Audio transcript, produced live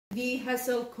the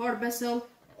hessel corpuscle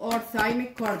or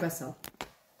thymic corpuscle.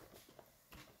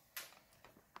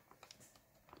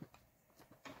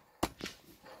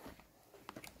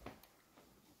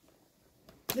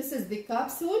 This is the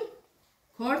capsule,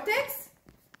 cortex,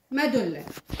 medulla.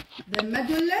 The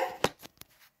medulla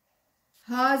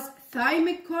has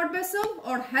thymic corpuscle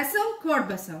or hessel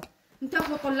corpuscle.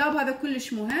 انتبهوا طلاب، هذا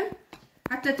كلش مهم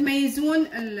حتى تميزون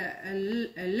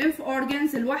الليمف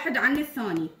اورجنز الواحد عن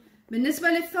الثاني. بالنسبة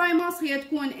للثايموس هي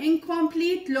تكون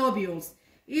incomplete lobules.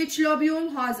 Each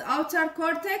lobule has outer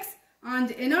cortex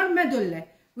and inner medulla.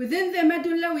 Within the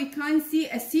medulla we can see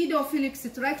a pseudophilic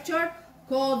structure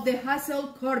called the hessel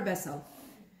corpuscle.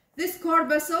 This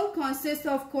corpuscle consists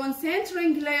of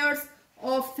concentric layers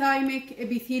of thymic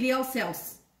epithelial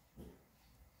cells.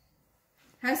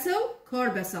 Hessel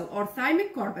corpuscle or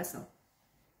thymic corpuscle.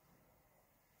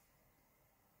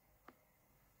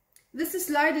 This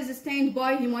slide is stained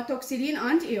by hematoxylin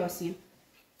and eosin.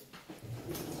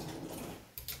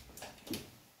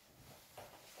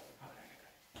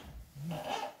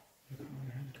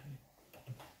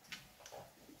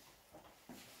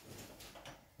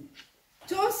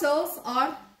 Tonsils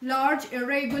are large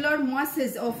irregular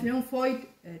masses of lymphoid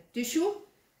tissue.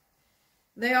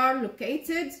 They are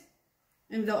located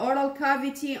in the oral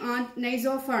cavity and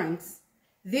nasopharynx.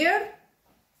 Their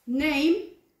name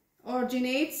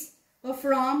originates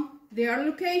from their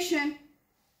location.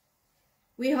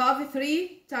 We have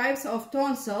three types of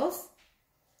tonsils: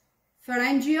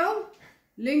 pharyngeal,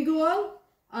 lingual,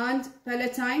 and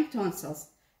palatine tonsils.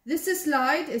 This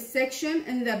slide is sectioned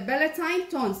in the palatine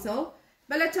tonsil.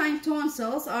 Palatine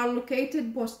tonsils are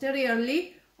located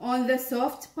posteriorly on the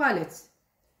soft palate.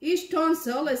 Each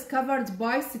tonsil is covered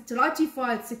by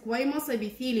stratified squamous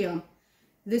epithelium.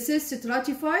 This is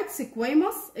stratified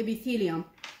squamous epithelium.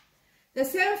 The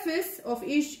surface of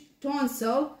each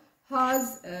tonsil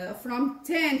has from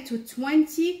 10 to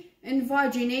 20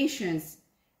 invaginations.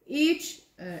 Each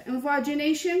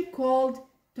invagination called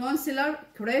tonsillar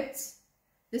crypt.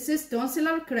 This is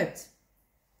tonsillar crypt.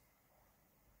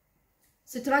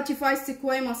 Stratified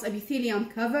squamous epithelium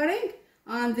covering,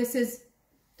 and this is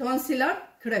tonsillar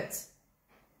crypt.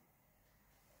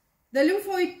 The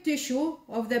lymphoid tissue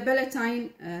of the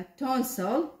palatine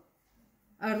tonsil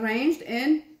arranged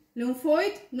in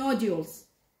lymphoid nodules.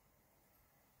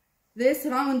 This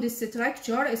round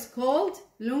structure is called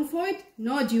lymphoid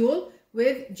nodule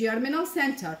with germinal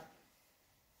center.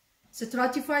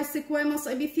 Stratified squamous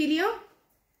epithelium,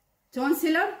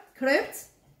 tonsillar crypt,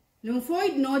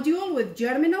 lymphoid nodule with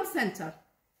germinal center.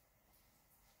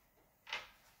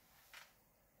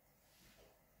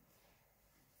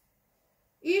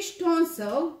 Each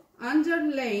tonsil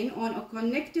underlain on a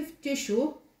connective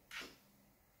tissue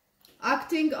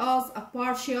acting as a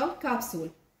partial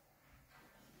capsule.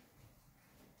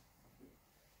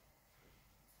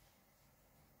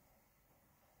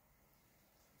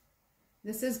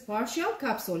 This is partial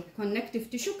capsule, connective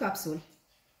tissue capsule.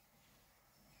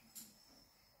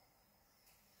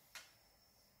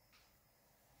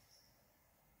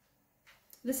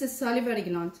 This is salivary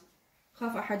gland.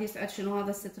 خاف أحد يسأل شنو هذا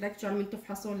الستركتشر من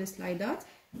تفحصون السلايدات.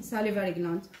 salivary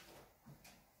gland.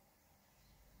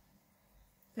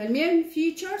 The main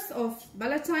features of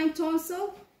palatine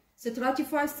tonsil: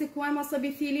 stratified squamous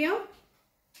epithelium,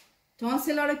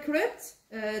 tonsillar crypt,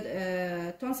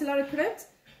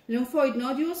 lymphoid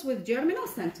nodules with germinal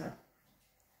center.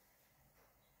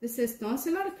 This is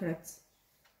tonsillar crypt.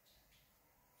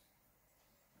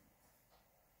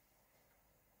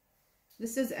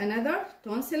 This is another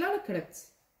tonsillar crypt.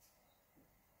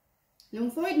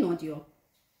 Lymphoid nodule.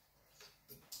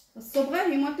 الصبغة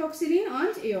hematoxylin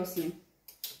and eosin.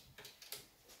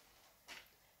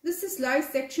 This is slide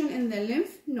section in the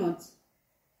lymph nodes.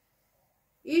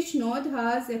 Each node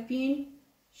has a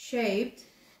pin-shaped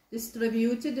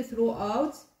distributed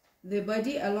throughout the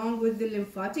body along with the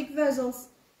lymphatic vessels.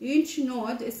 Each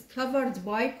node is covered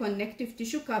by connective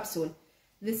tissue capsule.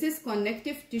 This is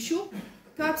connective tissue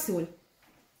capsule,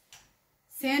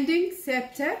 sending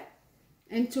septa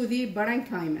into the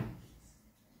parenchyma.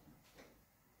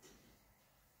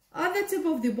 At the tip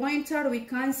of the pointer we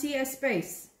can see a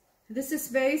space. This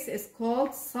space is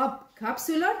called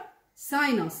subcapsular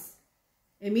sinus,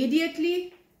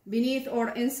 immediately beneath or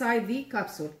inside the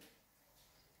capsule.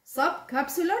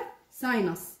 Subcapsular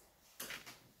sinus.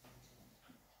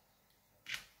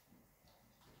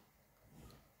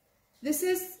 This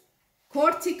is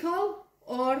cortical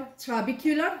or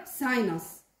trabecular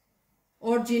sinus,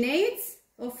 originates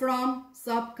from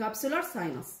subcapsular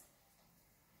sinus.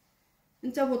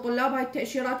 انتبهوا طلاب، هاي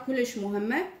التأشيرات كلش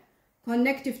مهمة.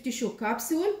 Connective tissue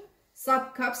capsule,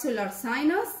 subcapsular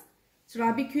sinus,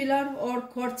 trabecular or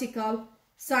cortical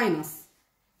sinus.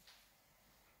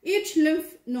 Each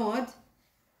lymph node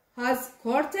has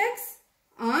cortex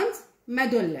and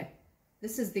medulla.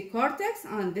 This is the cortex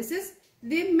and this is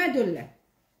the medulla.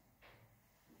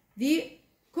 The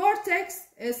cortex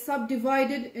is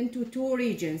subdivided into two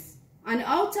regions. An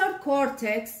outer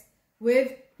cortex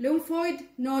with lymphoid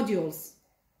nodules.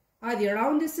 هذه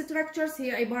round structures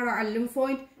هي عبارة عن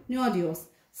lymphoid nodules.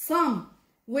 Some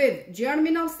with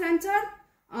germinal center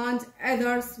and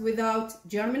others without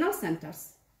germinal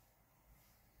centers.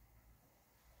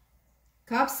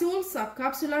 Capsule,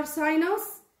 subcapsular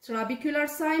sinus, trabecular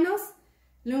sinus,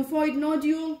 lymphoid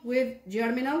nodule with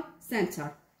germinal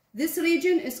center. This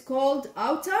region is called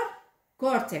outer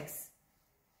cortex.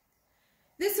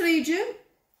 This region,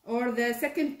 or the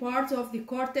second part of the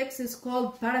cortex, is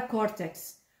called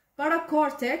paracortex.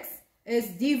 Paracortex is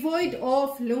devoid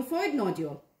of lymphoid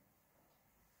nodule.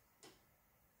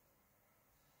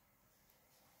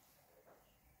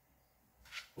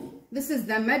 This is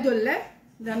the medulla.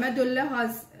 The medulla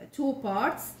has two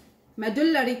parts.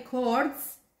 Medullary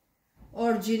cords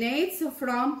originates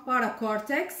from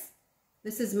paracortex.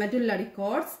 This is medullary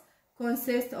cords,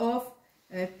 consist of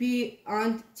P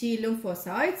and T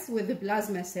lymphocytes with the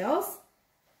plasma cells.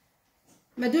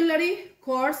 Medullary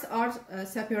cords are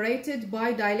separated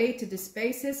by dilated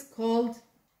spaces called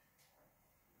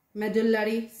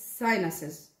medullary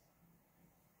sinuses.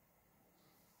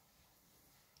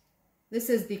 This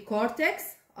is the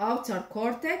cortex, outer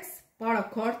cortex,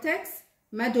 paracortex,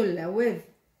 medulla with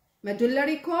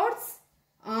medullary cords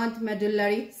and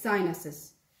medullary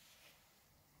sinuses.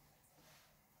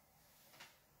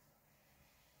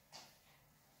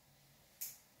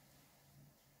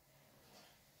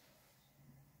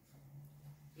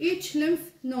 Each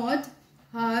lymph node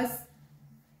has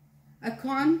a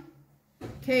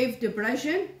concave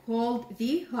depression called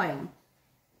the hilum.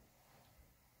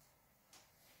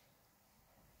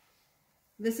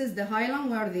 This is the hilum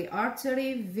where the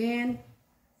artery, vein,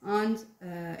 and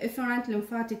efferent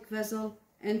lymphatic vessel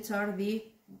enter the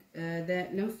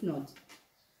lymph node.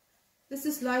 This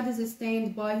slide is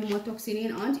stained by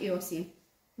hematoxylin and eosin.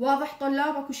 واضح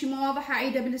طلاب؟ اكو شي ما واضح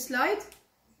اعيده بالسلايد؟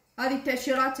 هذه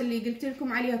التأشيرات اللي قلت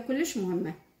لكم عليها كلش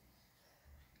مهمة.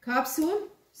 Capsule,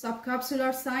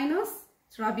 subcapsular sinus,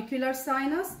 trabecular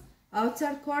sinus,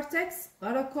 outer cortex,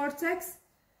 paracortex,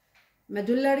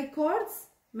 medullary cords,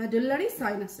 medullary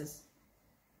sinuses.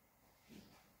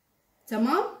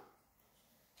 تمام؟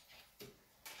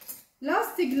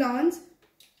 Last gland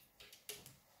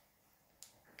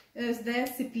is the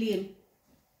spleen.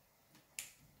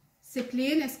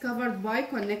 Spleen is covered by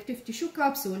connective tissue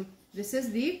capsule. This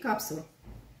is the capsule.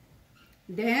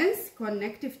 Dense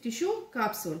connective tissue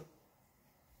capsule.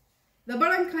 The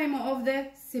parenchyma of the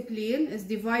spleen is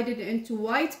divided into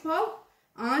white pulp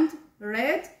and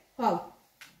red pulp.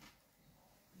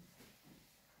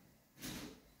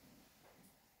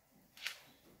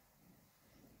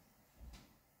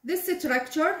 This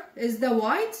structure is the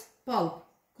white pulp.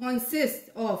 Consists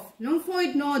of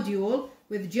lymphoid nodule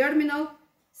with germinal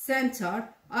center.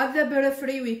 At the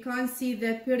periphery, we can see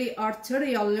the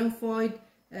periarterial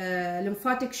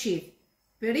lymphatic sheath.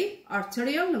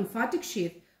 Periarterial lymphatic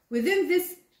sheath. Within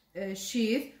this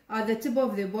sheath, at the tip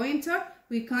of the pointer,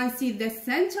 we can see the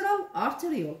central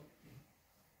arteriole.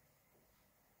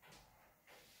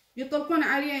 يطلقون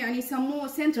عليه يعني يسموه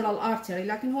central artery،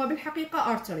 لكن هو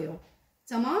بالحقيقة arteriole.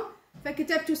 تمام؟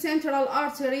 فكتبت central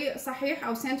artery صحيح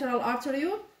أو central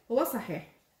arteriole هو صحيح.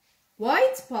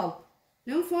 White pulp.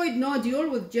 Lymphoid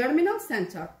nodule with germinal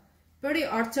center.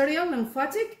 Periarterial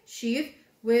lymphatic sheath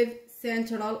with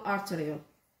central arteriole.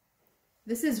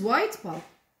 This is white pulp.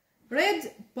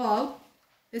 Red pulp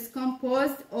is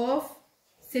composed of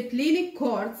splenic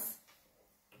cords.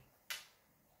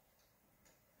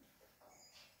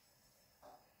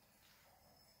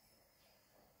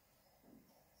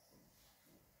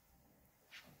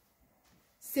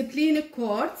 Splenic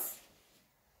cords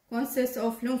consist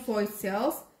of lymphoid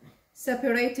cells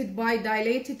separated by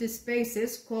dilated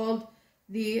spaces called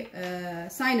the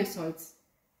sinusoids.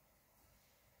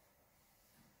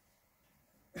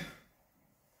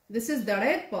 This is the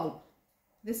red pulp.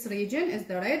 This region is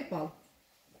the red pulp.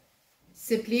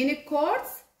 Splenic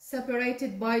cords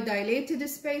separated by dilated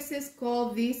spaces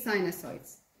called the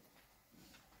sinusoids.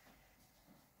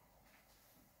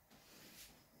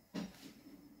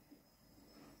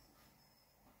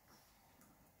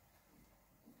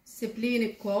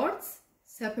 Splenic cords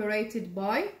separated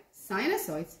by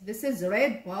sinusoids. This is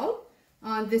red pulp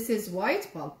and this is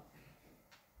white pulp.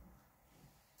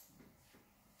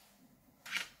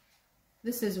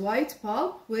 This is white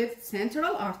pulp with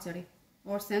central artery.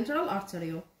 or central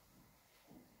arteriole.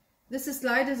 This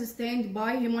slide is stained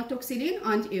by hematoxylin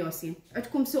and eosin.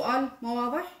 عندكم سؤال ما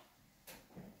واضح؟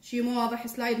 شي مو واضح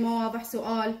سلايد ما واضح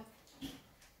سؤال؟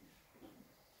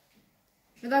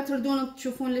 إذا تردون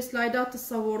تشوفون السلايدات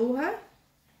تصوروها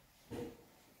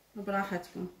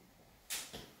براحتكم.